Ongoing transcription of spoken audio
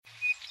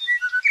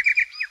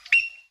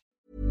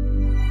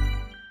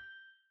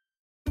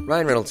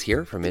Ryan Reynolds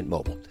here from Mint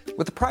Mobile.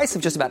 With the price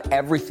of just about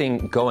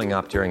everything going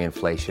up during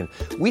inflation,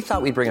 we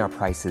thought we'd bring our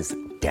prices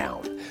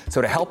down.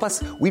 So to help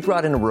us, we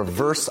brought in a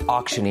reverse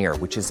auctioneer,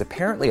 which is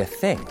apparently a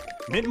thing.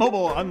 Mint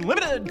Mobile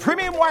Unlimited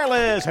Premium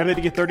Wireless. How to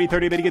get 30,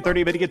 30, bit to get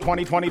 30, bit to get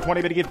 20, 20,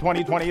 20, bit to get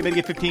 20, 20, bit to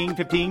get 15,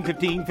 15,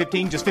 15,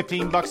 15, just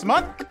 $15 a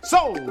month?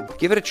 Sold!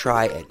 Give it a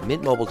try at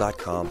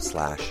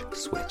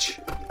mintmobile.com/switch.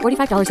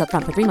 $45 up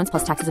front for 3 months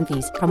plus taxes and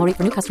fees. Promo rate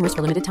for new customers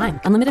for limited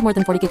time. Unlimited more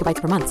than 40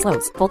 gigabytes per month.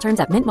 Slows full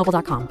terms at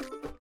mintmobile.com.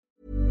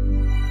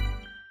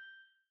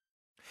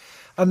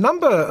 A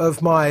number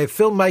of my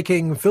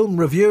filmmaking, film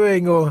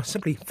reviewing or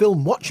simply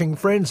film watching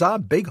friends are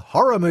big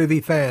horror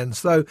movie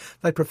fans, though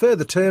they prefer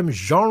the term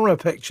genre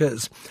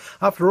pictures.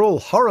 After all,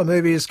 horror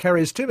movies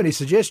carries too many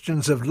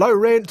suggestions of low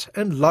rent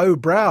and low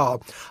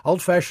brow.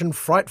 Old-fashioned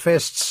fright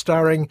fests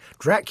starring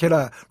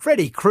Dracula,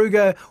 Freddy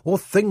Krueger or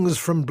things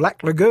from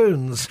Black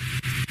Lagoons.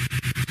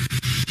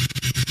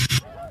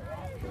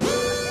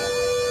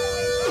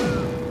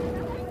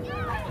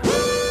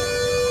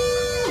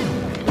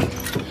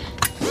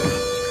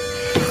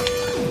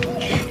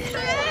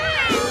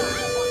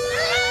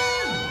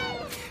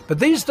 But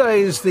these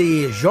days,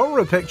 the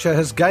genre picture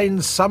has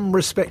gained some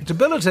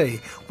respectability,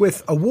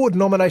 with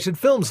award-nominated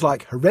films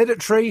like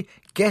Hereditary,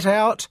 Get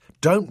Out,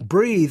 Don't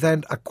Breathe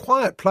and A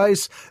Quiet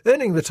Place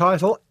earning the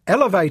title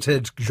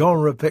elevated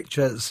genre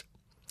pictures.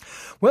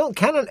 Well,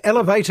 can an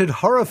elevated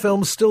horror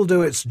film still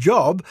do its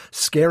job,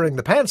 scaring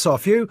the pants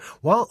off you,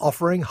 while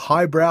offering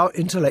highbrow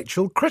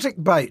intellectual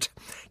critic bait?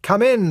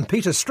 Come in,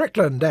 Peter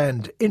Strickland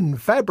and In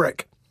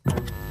Fabric.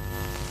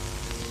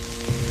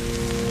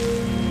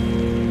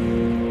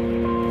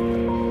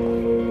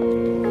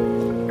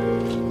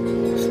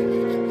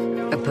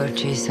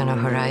 Purchase on a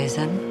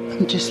horizon?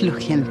 I'm just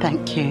looking,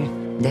 thank you.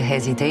 The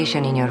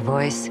hesitation in your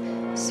voice,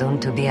 soon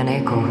to be an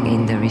echo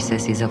in the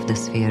recesses of the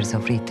spheres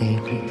of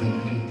retail.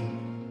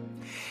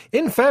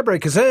 In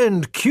Fabric has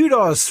earned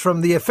kudos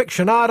from the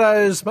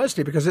aficionados,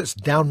 mostly because it's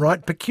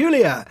downright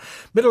peculiar.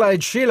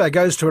 Middle-aged Sheila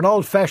goes to an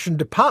old-fashioned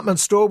department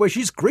store where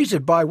she's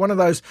greeted by one of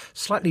those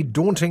slightly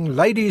daunting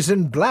ladies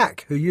in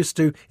black who used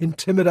to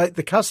intimidate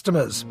the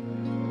customers.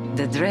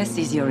 The dress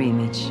is your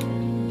image,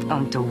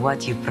 onto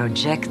what you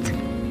project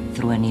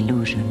through an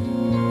illusion.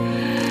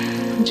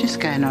 I'm just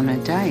going on a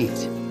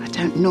date. I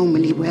don't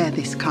normally wear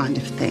this kind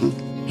of thing.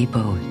 Be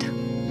bold.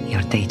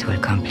 Your date will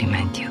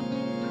compliment you.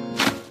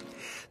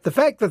 The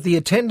fact that the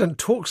attendant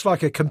talks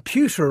like a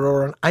computer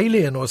or an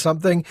alien or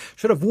something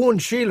should have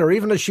warned Sheila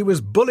even as she was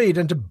bullied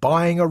into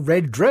buying a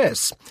red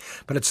dress.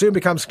 But it soon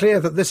becomes clear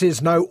that this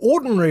is no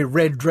ordinary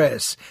red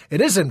dress. It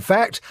is, in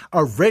fact,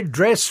 a red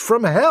dress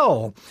from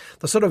hell.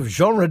 The sort of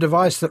genre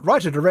device that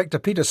writer-director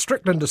Peter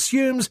Strickland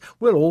assumes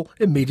we'll all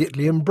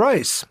immediately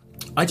embrace.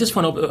 I just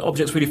find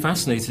objects really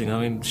fascinating.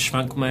 I mean,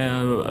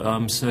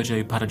 Schwankmajer,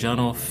 Sergei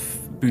Parajanov,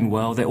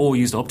 Buñuel, they all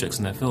used objects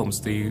in their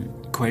films, the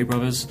Coen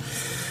brothers.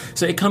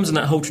 So it comes in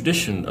that whole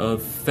tradition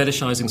of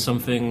fetishizing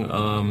something,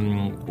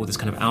 or this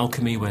kind of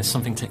alchemy where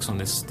something takes on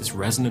this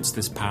resonance,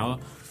 this power.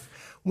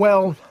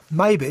 Well,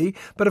 maybe,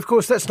 but of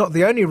course that's not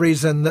the only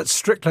reason that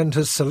Strickland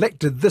has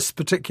selected this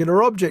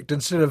particular object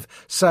instead of,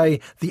 say,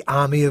 the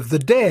Army of the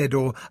Dead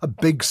or a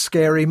big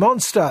scary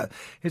monster.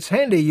 It's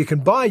handy you can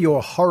buy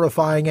your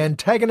horrifying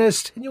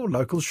antagonist in your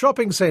local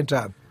shopping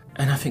centre.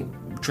 And I think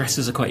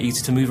dresses are quite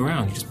easy to move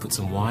around. You just put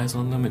some wires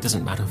on them. It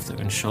doesn't matter if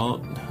they're in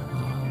shot.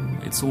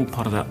 It's all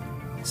part of that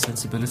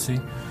sensibility.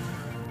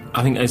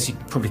 I think, as you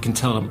probably can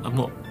tell, I'm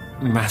not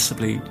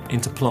massively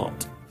into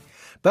plot.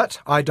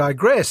 But I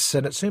digress,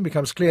 and it soon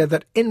becomes clear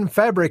that In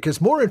Fabric is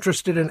more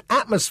interested in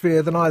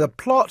atmosphere than either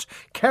plot,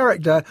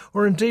 character,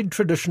 or indeed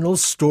traditional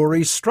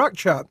story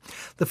structure.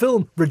 The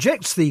film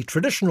rejects the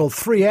traditional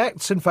 3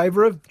 acts in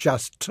favour of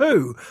just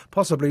 2,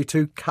 possibly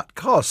to cut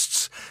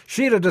costs.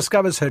 Sheila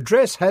discovers her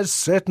dress has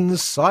certain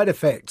side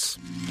effects.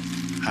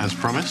 As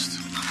promised.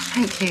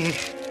 Thank you.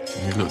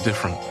 You look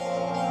different.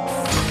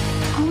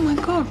 Oh my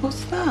God,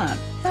 what's that?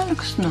 That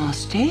looks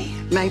nasty.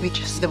 Maybe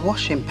just the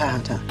washing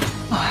powder.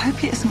 Oh, I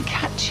hope it isn't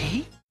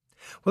catchy.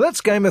 Well,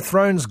 that's Game of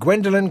Thrones'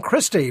 Gwendoline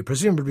Christie,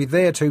 presumably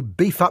there to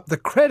beef up the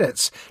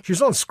credits. She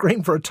was on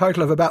screen for a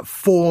total of about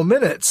 4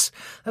 minutes.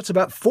 That's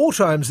about 4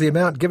 times the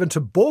amount given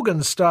to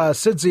Borgen star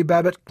Sidse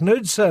Babett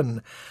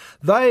Knudsen.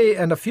 They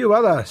and a few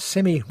other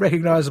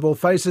semi-recognisable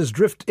faces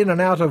drift in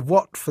and out of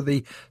what, for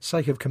the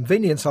sake of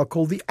convenience, I'll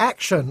call the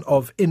action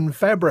of In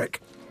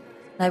Fabric.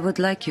 I would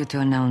like you to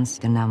announce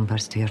the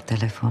numbers to your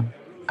telephone.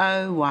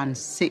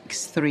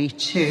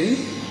 01632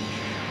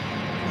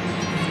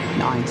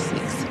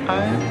 960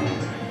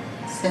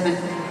 7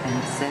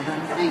 and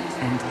 7 8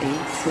 and 8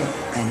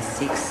 and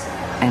 6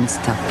 and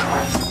stop.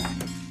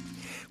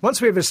 Once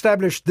we've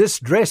established this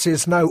dress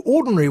is no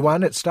ordinary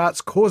one, it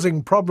starts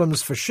causing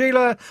problems for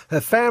Sheila,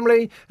 her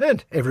family,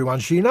 and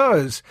everyone she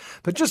knows.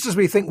 But just as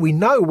we think we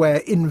know where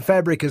In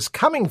Fabric is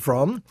coming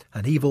from,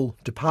 an evil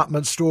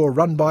department store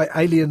run by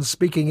aliens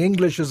speaking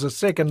English as a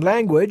second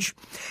language,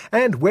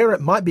 and where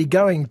it might be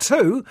going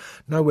to,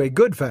 nowhere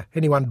good for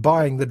anyone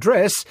buying the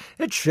dress,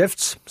 it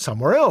shifts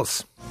somewhere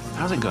else.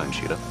 How's it going,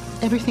 Sheila?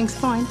 Everything's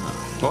fine.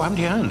 What happened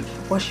to your hand?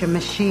 Washing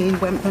machine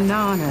went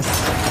bananas.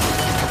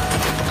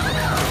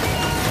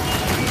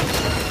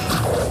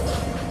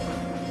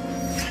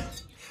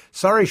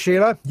 Sorry,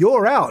 Sheila,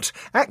 you're out.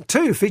 Act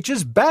 2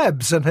 features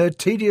Babs and her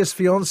tedious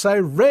fiancé,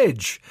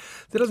 Reg.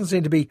 There doesn't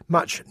seem to be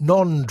much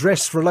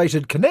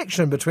non-dress-related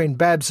connection between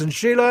Babs and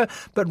Sheila,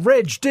 but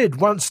Reg did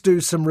once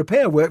do some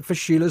repair work for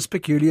Sheila's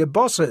peculiar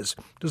bosses.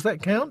 Does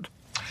that count?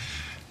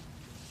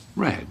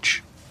 Reg.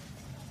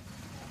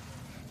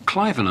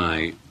 Clive and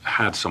I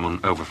had someone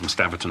over from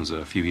Staverton's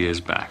a few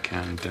years back,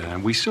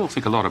 and we still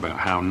think a lot about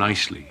how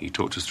nicely he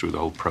talked us through the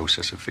whole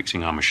process of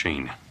fixing our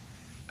machine.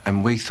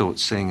 And we thought,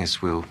 seeing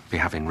as we'll be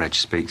having Reg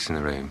Speaks in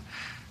the room,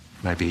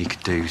 maybe he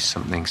could do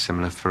something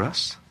similar for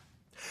us.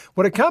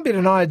 Well, it can't be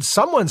denied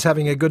someone's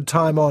having a good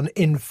time on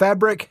In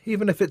Fabric,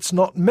 even if it's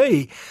not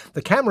me.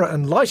 The camera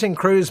and lighting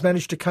crews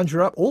managed to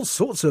conjure up all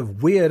sorts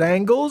of weird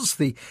angles.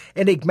 The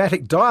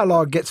enigmatic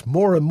dialogue gets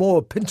more and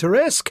more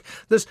Pinteresque.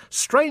 There's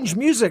strange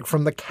music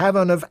from the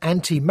cavern of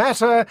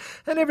antimatter,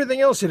 and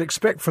everything else you'd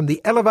expect from the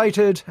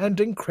elevated and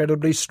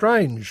incredibly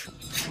strange.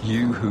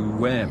 You who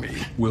wear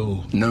me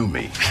will know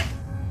me.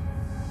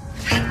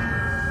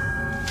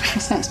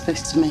 What's that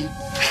supposed to mean?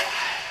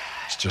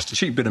 It's just a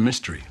cheap bit of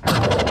mystery.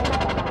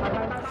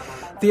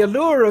 The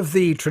allure of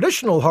the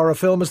traditional horror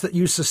film is that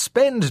you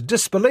suspend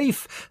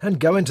disbelief and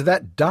go into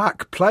that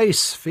dark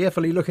place,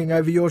 fearfully looking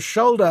over your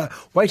shoulder,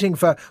 waiting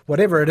for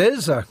whatever it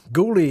is, a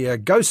ghoulie, a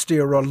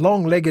ghostie or a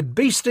long-legged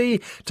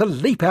beastie, to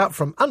leap out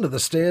from under the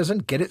stairs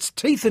and get its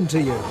teeth into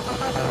you.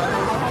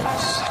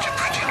 Such a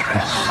pretty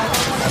dress.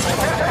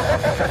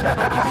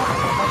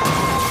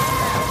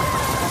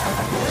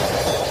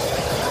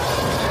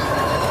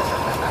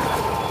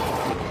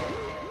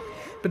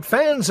 But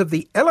fans of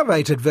the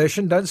elevated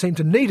version don't seem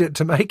to need it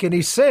to make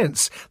any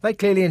sense. They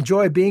clearly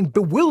enjoy being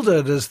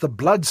bewildered as the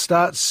blood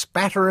starts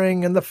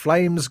spattering and the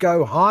flames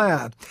go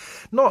higher.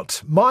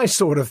 Not my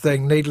sort of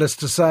thing, needless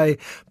to say,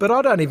 but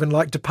I don't even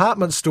like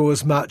department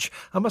stores much.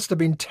 I must have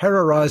been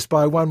terrorised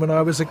by one when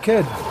I was a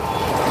kid.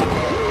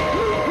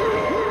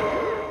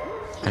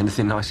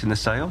 Anything nice in the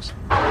sales?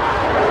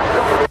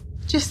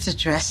 Just a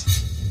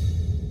dress.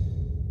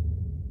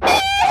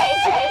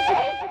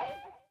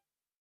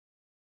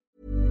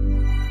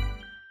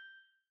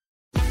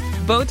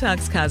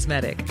 Botox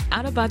Cosmetic,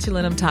 out of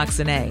botulinum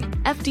toxin A,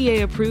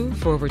 FDA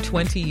approved for over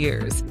 20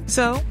 years.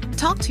 So,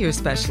 talk to your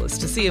specialist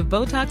to see if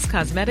Botox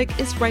Cosmetic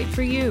is right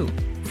for you.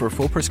 For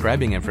full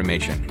prescribing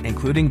information,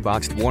 including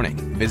boxed warning,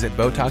 visit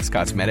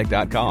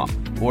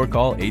BotoxCosmetic.com or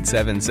call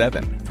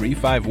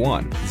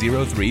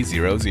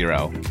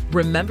 877-351-0300.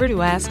 Remember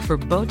to ask for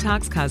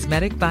Botox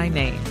Cosmetic by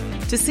name.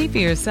 To see for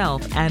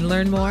yourself and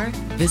learn more,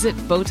 visit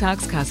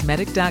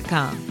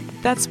BotoxCosmetic.com.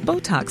 That's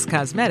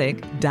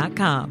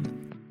BotoxCosmetic.com.